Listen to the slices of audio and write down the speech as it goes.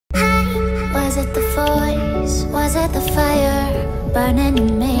Was it the voice? Was it the fire burning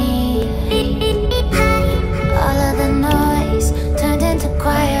in me? All of the noise turned into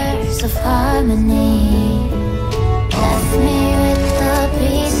choirs of harmony. Left me with the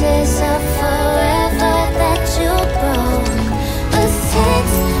pieces of forever that you broke. But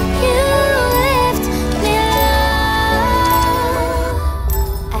since you left me alone,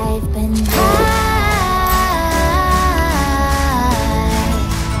 I've been high.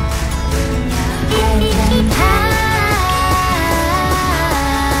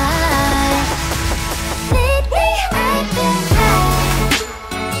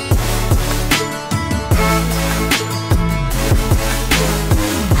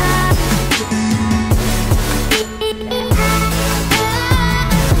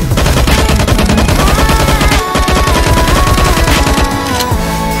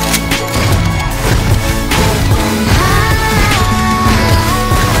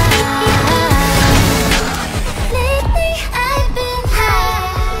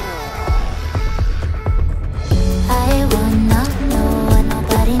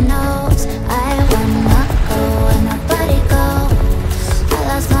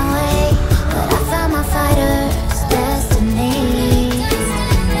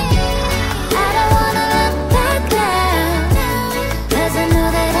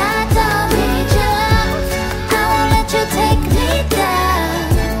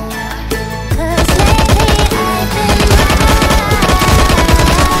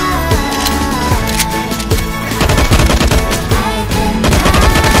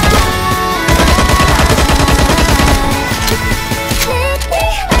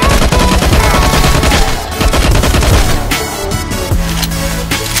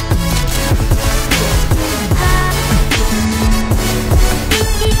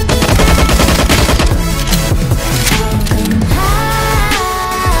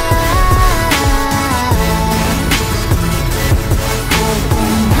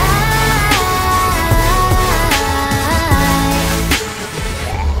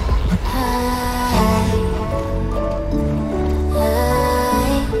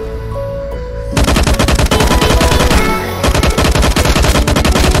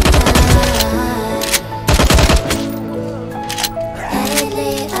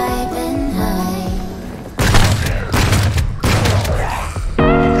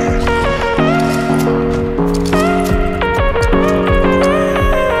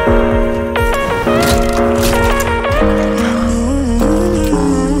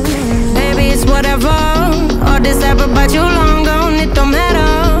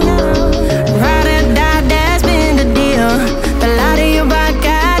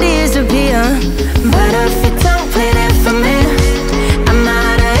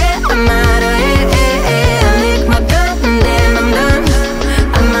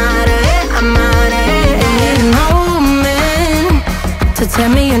 Tell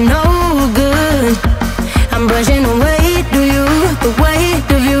me you're no good. I'm brushing the weight of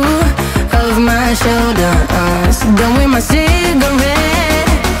you, of my shoulders. Done with my cigarette,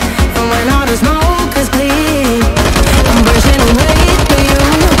 and when all the smoke is clear, I'm brushing the weight of you,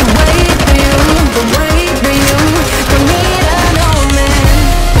 the weight of you, the weight of you. Don't need a no man.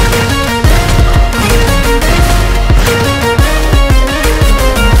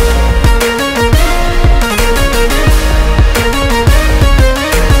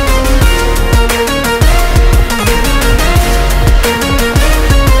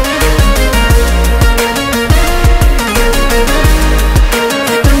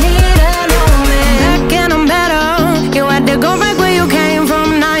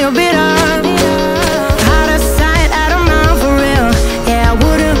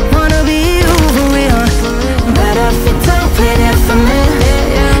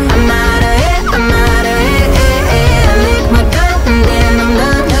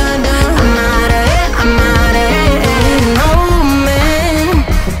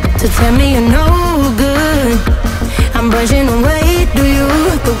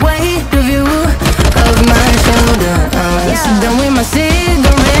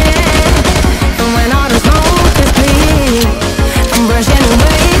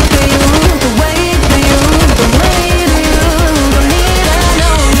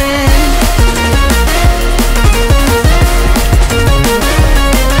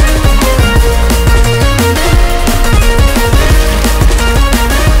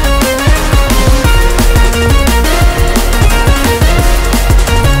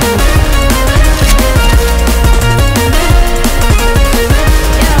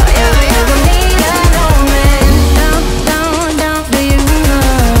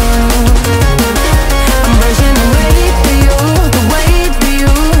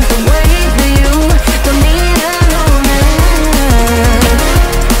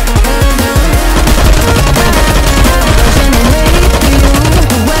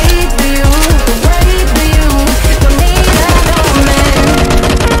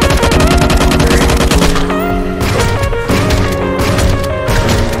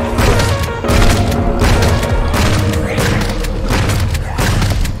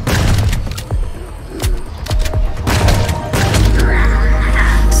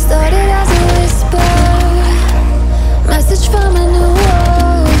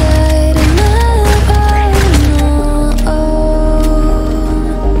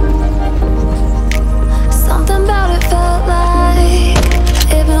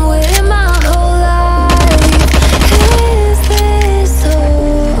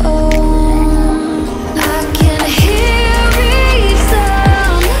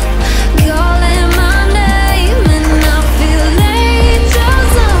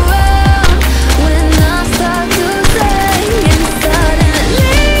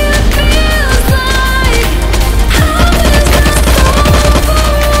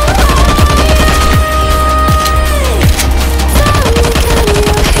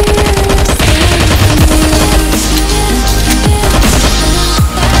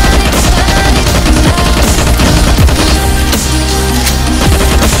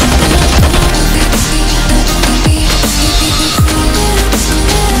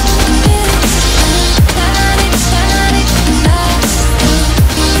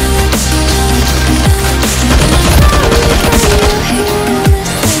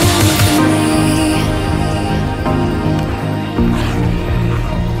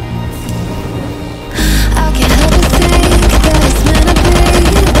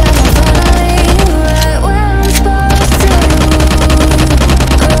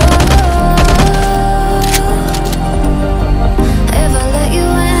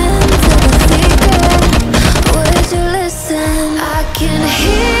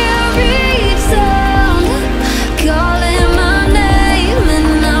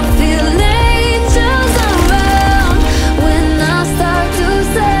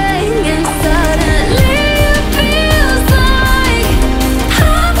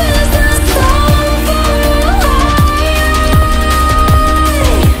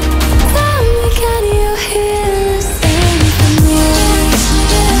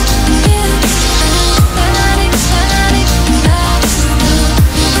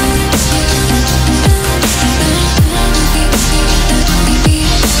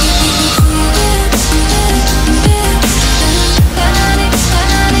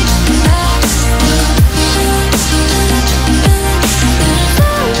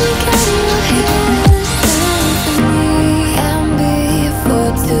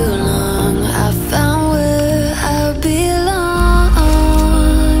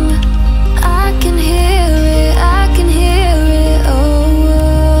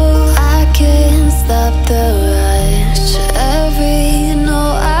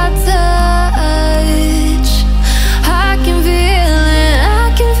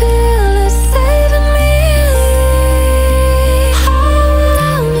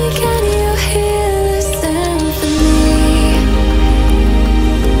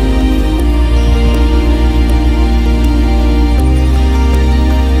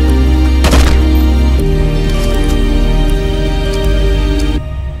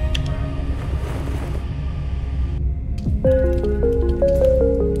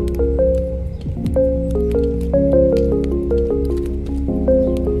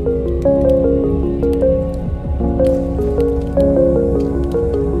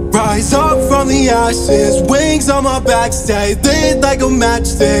 the ashes, wings on my back, stay lit like a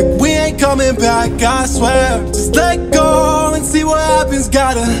matchstick. We ain't coming back, I swear. Just let go and see what happens.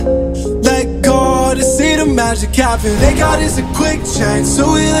 Gotta let go to see the magic happen. They got us a quick change,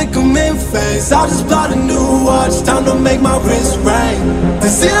 so we like them in phase. I'll just buy a new watch, time to make my wrist ring. The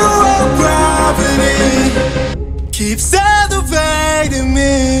zero gravity keeps elevating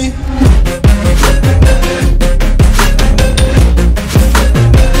me.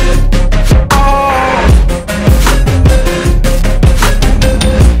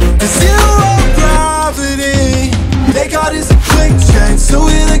 So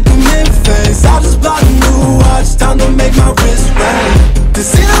we like them in phase. I'll just buy a new watch, time to make my wrist ring. The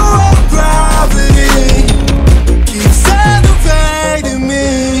zero gravity keeps elevating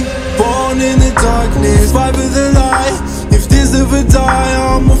me. Born in the darkness, fight for the light. If this ever die,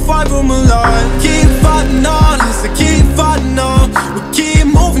 I'ma fight for my life. Keep fighting on, I keep fighting on. We keep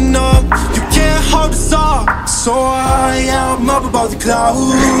moving up, you can't hold us up. So high, I'm up above the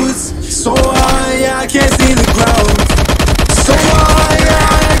clouds. So high, I can't see the ground. So I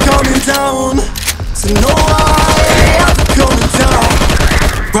ain't coming down. So no, I ain't coming down.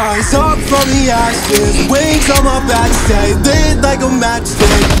 Rise up from the ashes, wings on my back, stay lit like a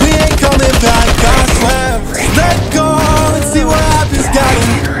matchstick. We ain't coming back, I swear. Let go and see what happens. Gotta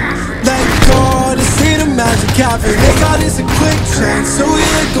let go to see the magic happen. They got us a quick change, so we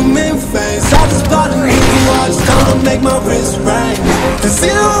like them in phase. I just bought a new watch, time to make my wrist ring. The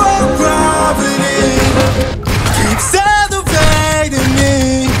zero gravity keeps elevating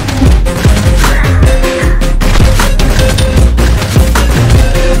me.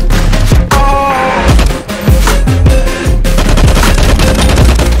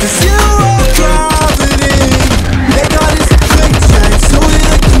 The zero gravity, they got us a quick change, so we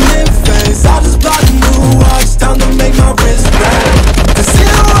like them in phase. I just bought a new watch, time to make my wrist ring. The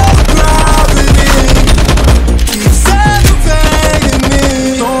zero gravity keeps elevating me.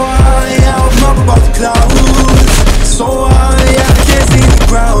 So high, I'm up above the clouds. So high, I can't see the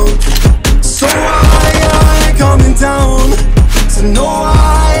ground. So high, I ain't coming down. So no, I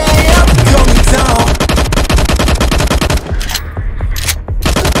ain't coming down.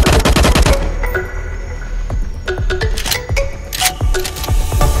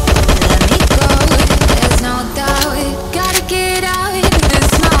 There's no doubt, gotta get out of this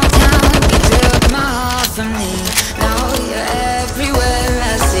small town. You took my heart from me, now you're everywhere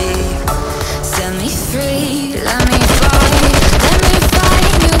I see. Set me free, let me find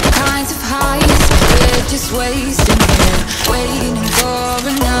new kinds of highs. We're just wasting here, waiting for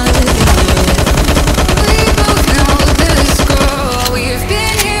another year. We both know the score, we've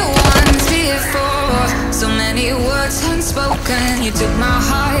been here once before. So many words unspoken, you took my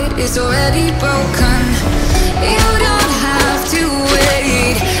heart, it's already broken. You don't have to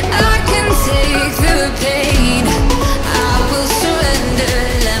wait, I can take the pain. I will surrender,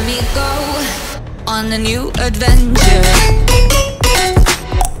 let me go on a new adventure.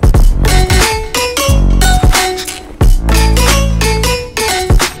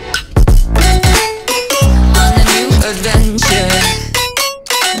 On a new adventure.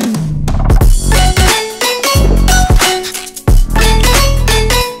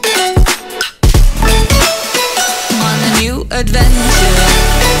 On a new adventure.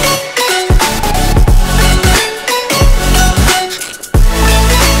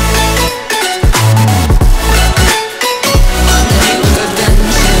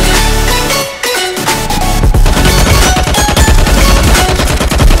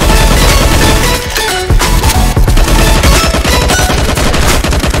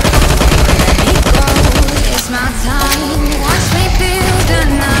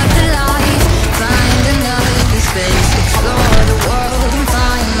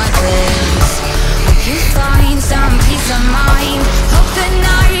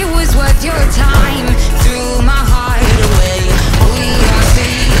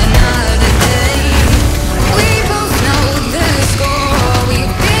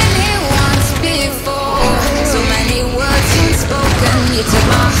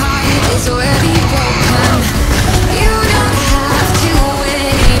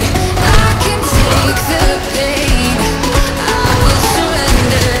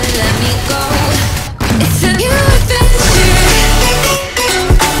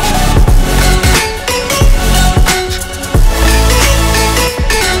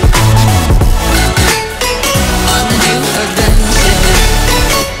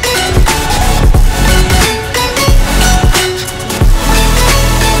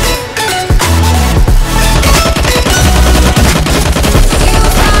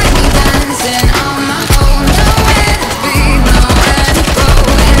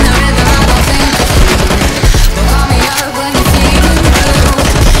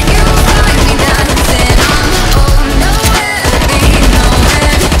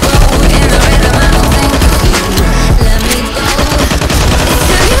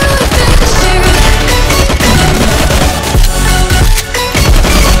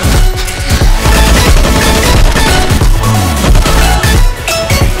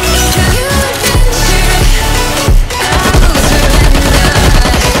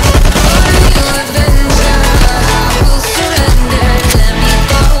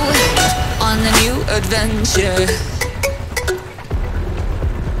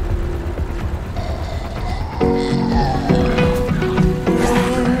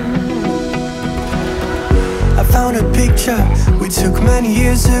 picture we took many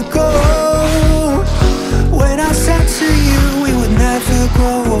years ago. When I said to you we would never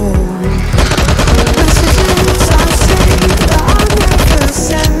grow old. Messages I saved that I never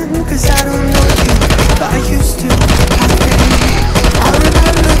sent, 'cause I don't know you, but I used to have faith. I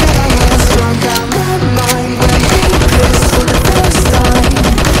remember that I was drunk out my mind when we kissed for the first time.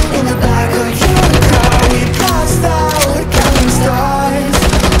 In the back of your car we passed out counting stars.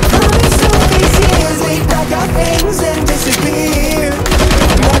 Promised all these years we'd pack our things and disappear.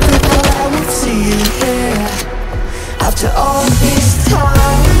 Never thought I would see you here after all this time.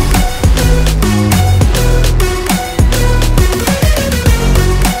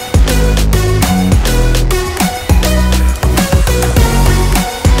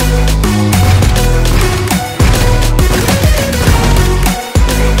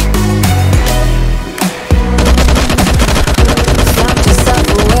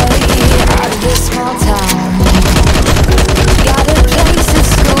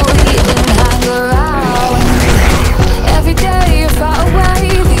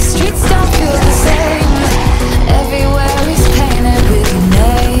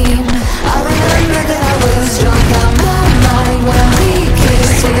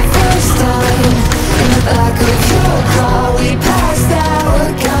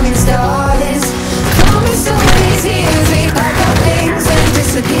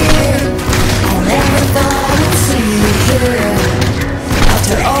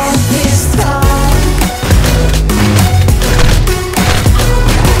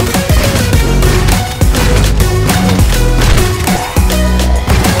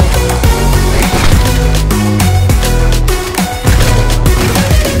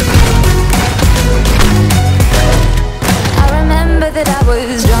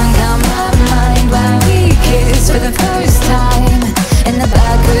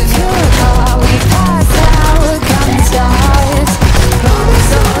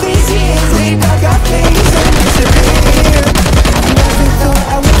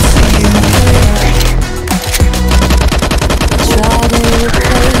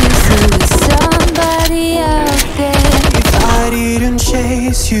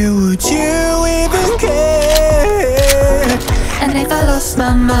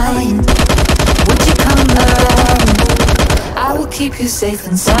 Keep you safe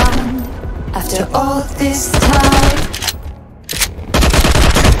and sound after all this time.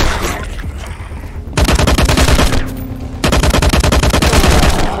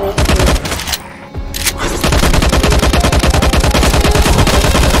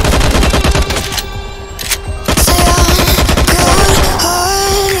 Say I'm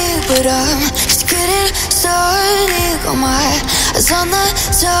good-hearted, but I'm just getting started. Got my eyes on the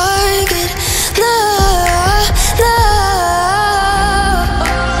target. No, no.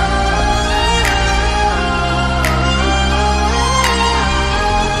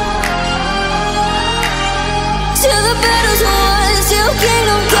 Till the battle's won, till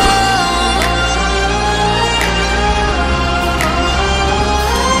kingdom come.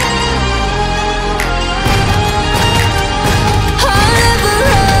 I'll never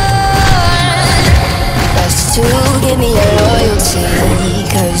run. Best to give me your loyalty,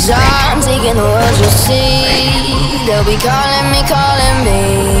 'cause I'm taking the world, you'll see. They'll be calling me,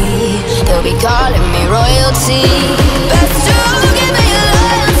 they'll be calling me royalty. Best to give me your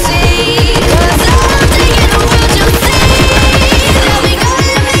loyalty, 'cause I'm taking the world, you'll see. They'll be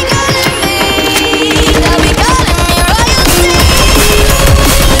calling me, they'll be calling me royalty.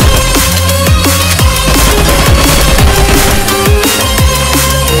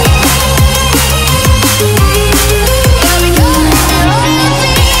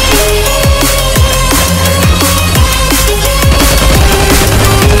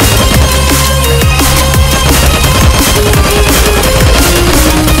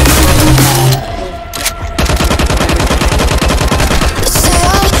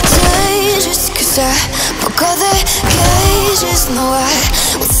 No, I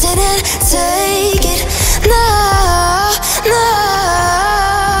will sit and take it. No, no.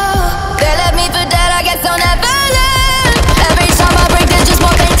 They left me for dead, I guess I'll never learn. Every time I break, there's just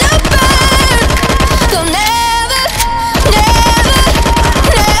more pain to burn. They'll never, never,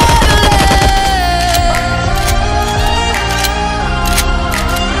 never learn.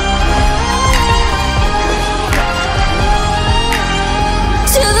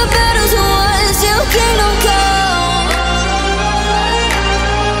 Till the battle's won, till kingdom come.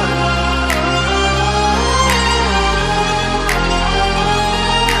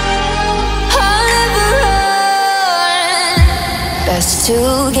 Best to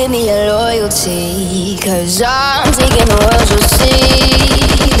give me your loyalty, 'cause I'm taking the world, you'll see.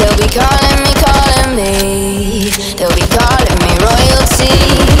 They'll be calling me, they'll be calling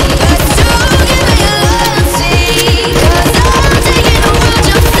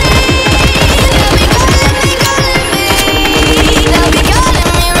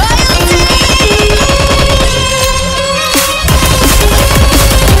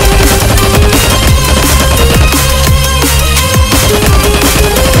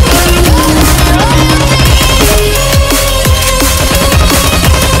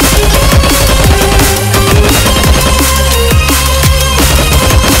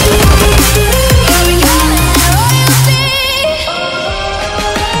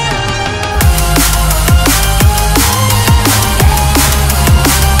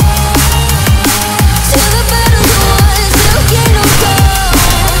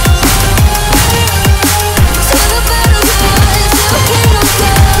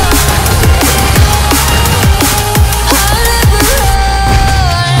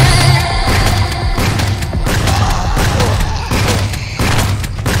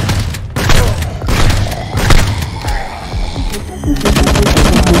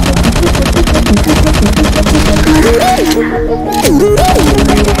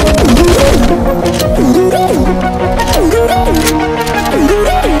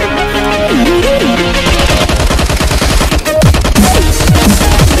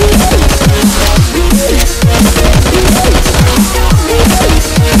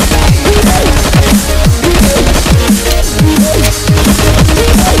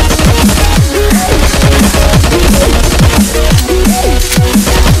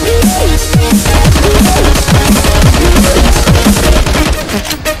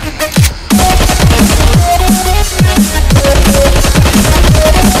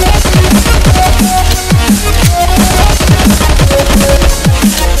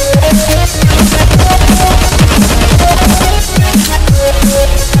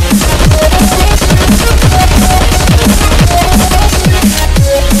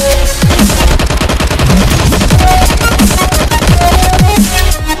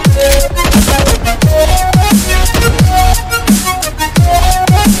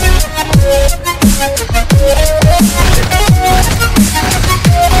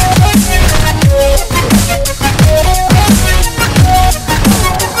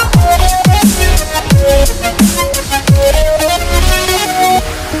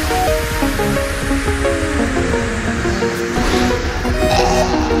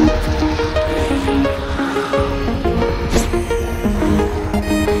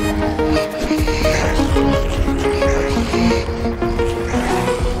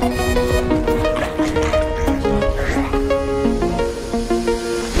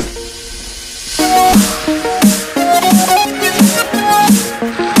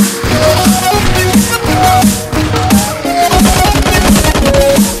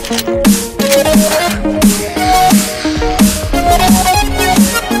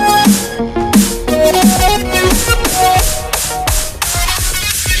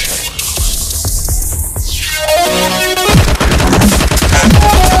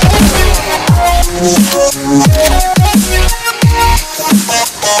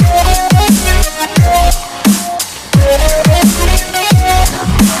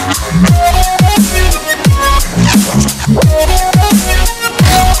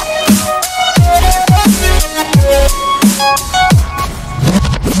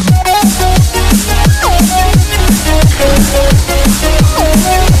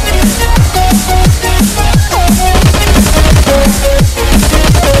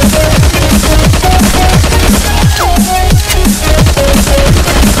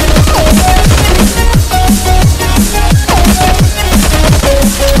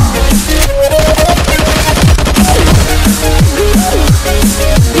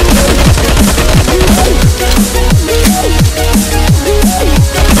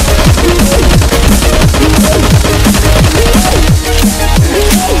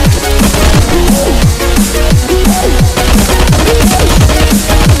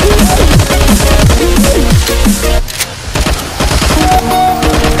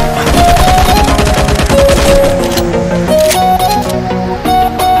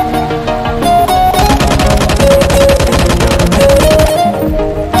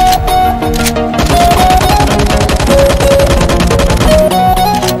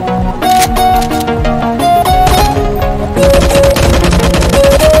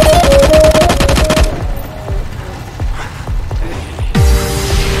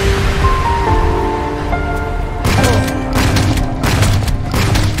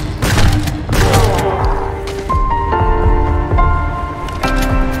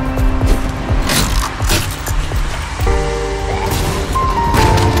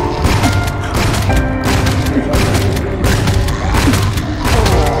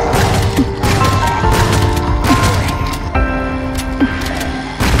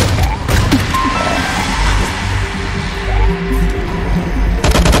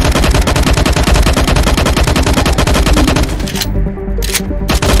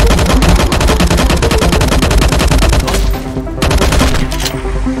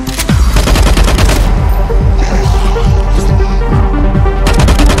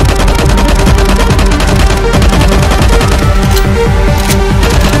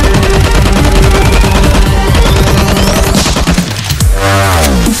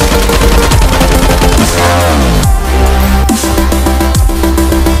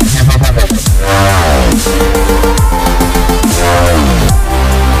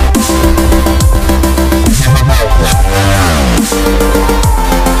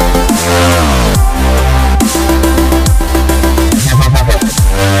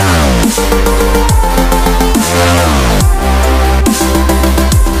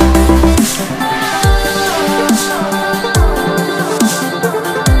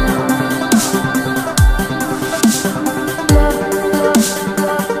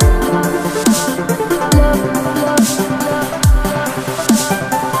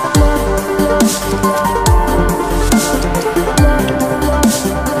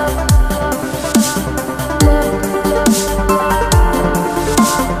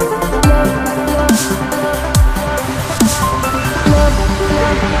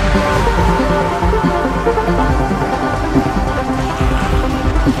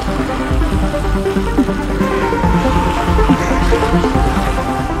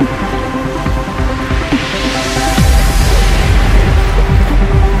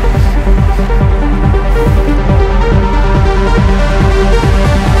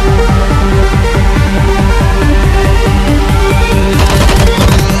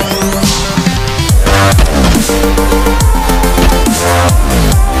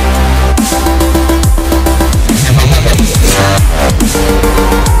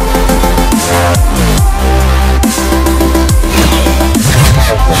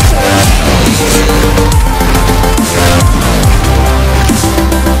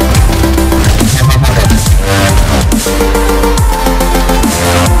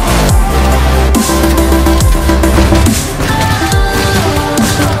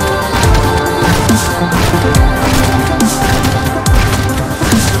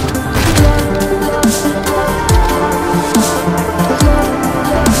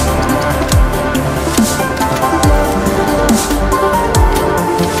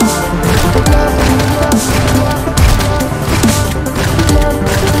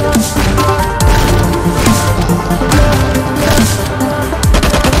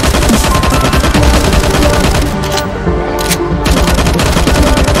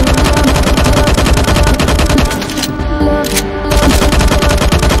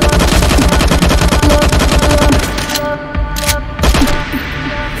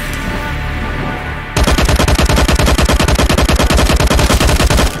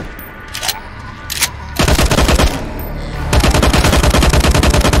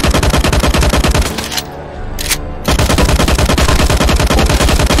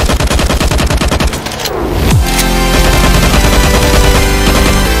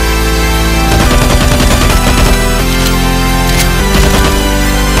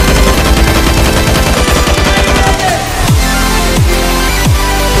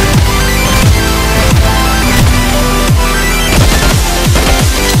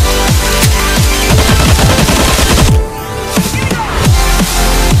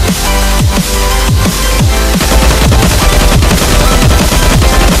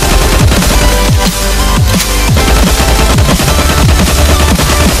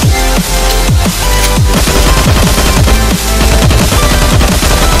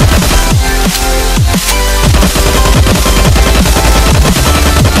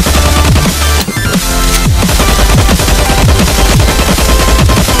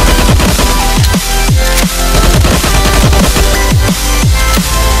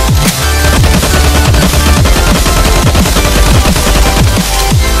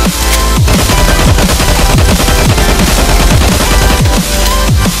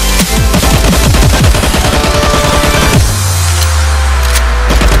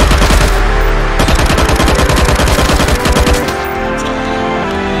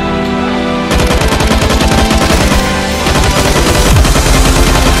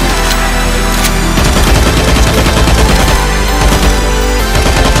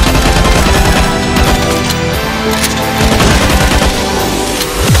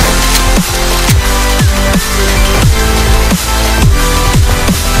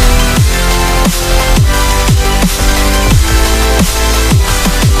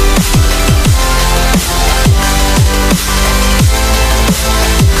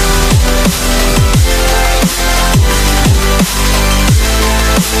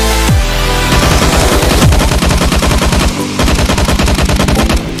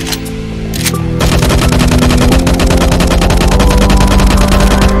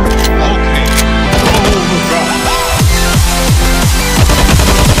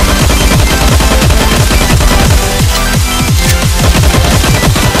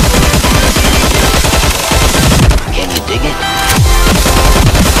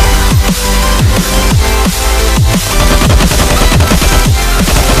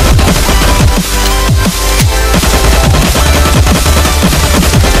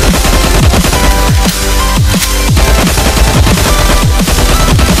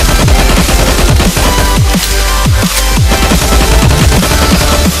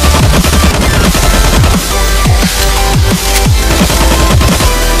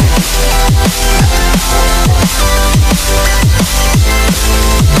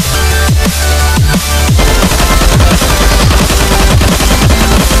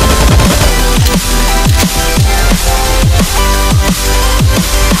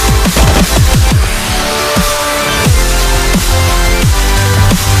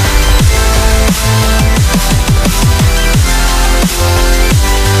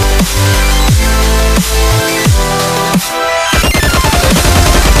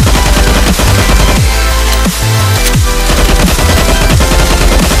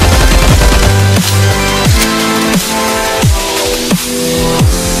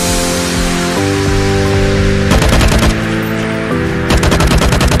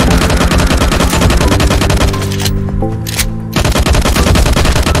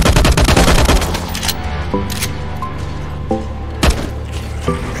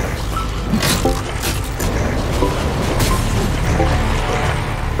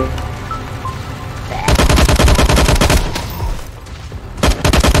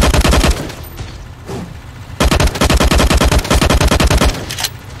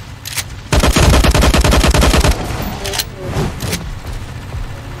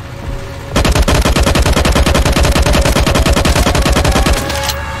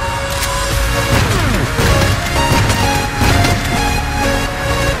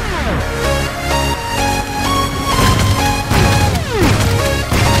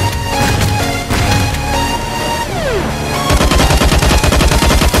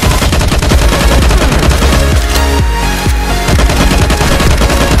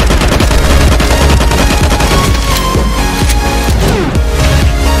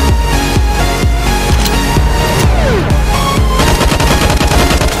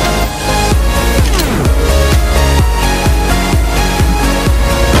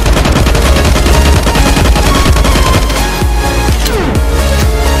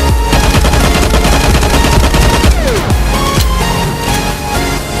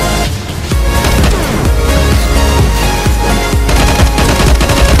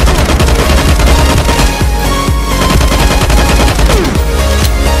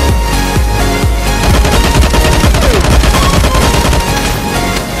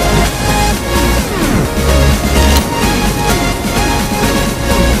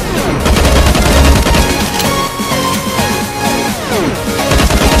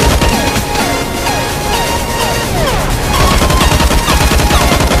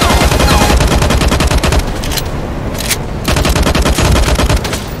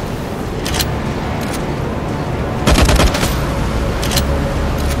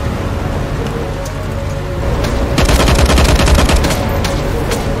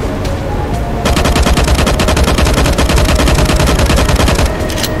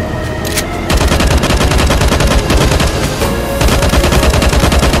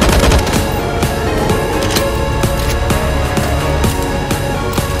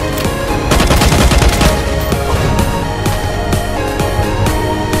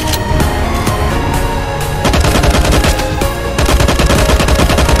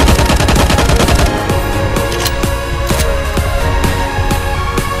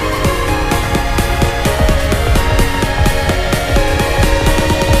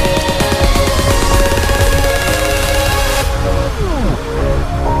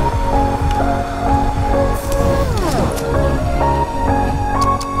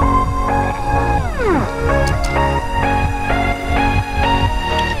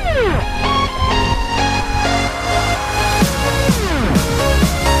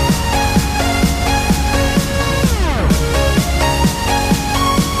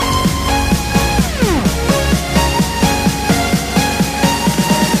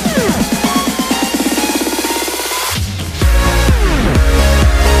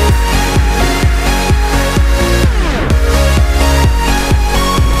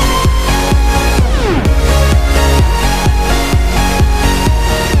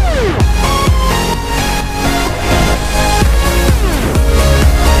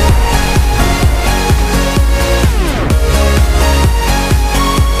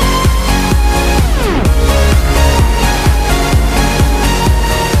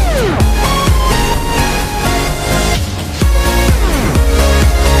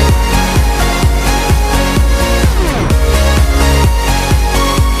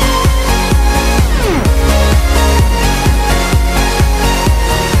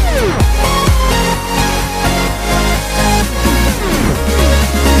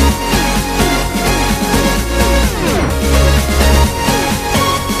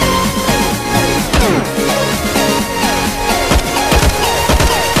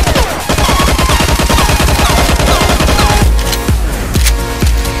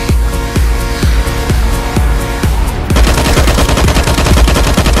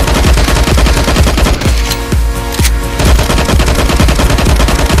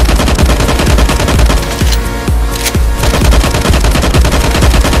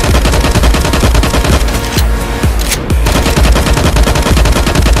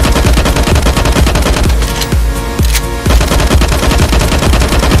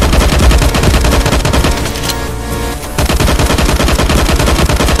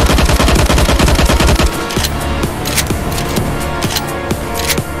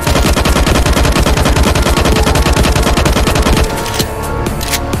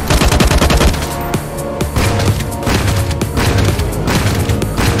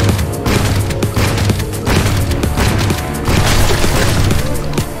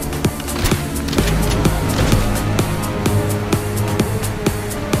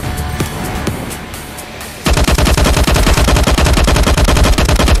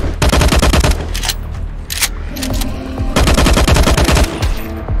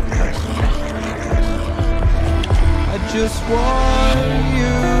just want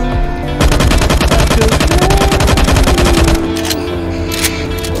you. Just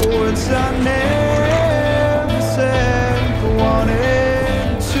words I never said but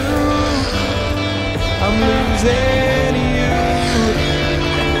wanted to. I'm losing you.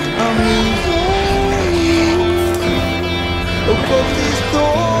 I'm losing you. Oh, both